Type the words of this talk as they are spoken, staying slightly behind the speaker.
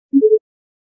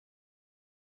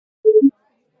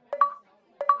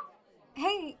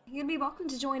Hey, you'd be welcome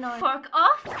to join our— Fuck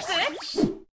off, bitch!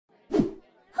 Oh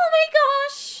my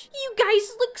gosh! You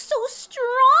guys look so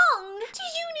strong! Do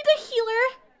you need a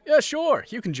healer? Yeah, sure.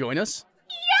 You can join us.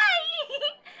 Yay!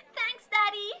 Thanks,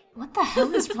 Daddy! What the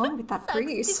hell is wrong with that Sucks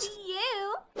priest? to be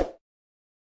you.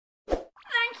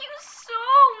 Thank you so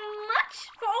much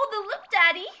for all the loot,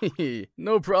 Daddy!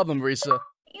 No problem, Risa.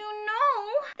 You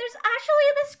know, there's actually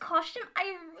this costume I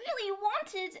really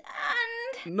wanted,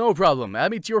 and... No problem. Add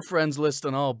me to your friends list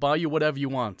and I'll buy you whatever you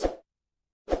want.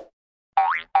 Ooh,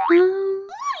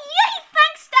 yay!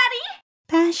 Thanks, Daddy!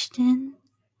 Bastion,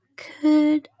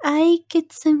 could I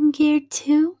get some gear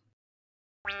too?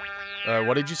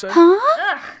 What did you say? Huh?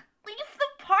 Ugh, leave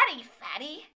the party,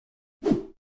 fatty.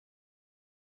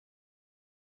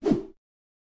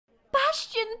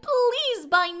 Bastion, please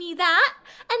buy me that,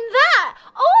 and that,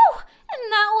 oh,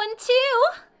 and that one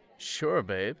too. Sure,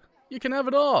 babe. You can have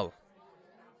it all.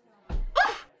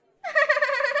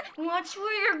 Watch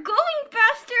where you're going,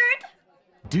 bastard.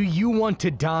 Do you want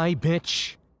to die,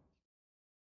 bitch?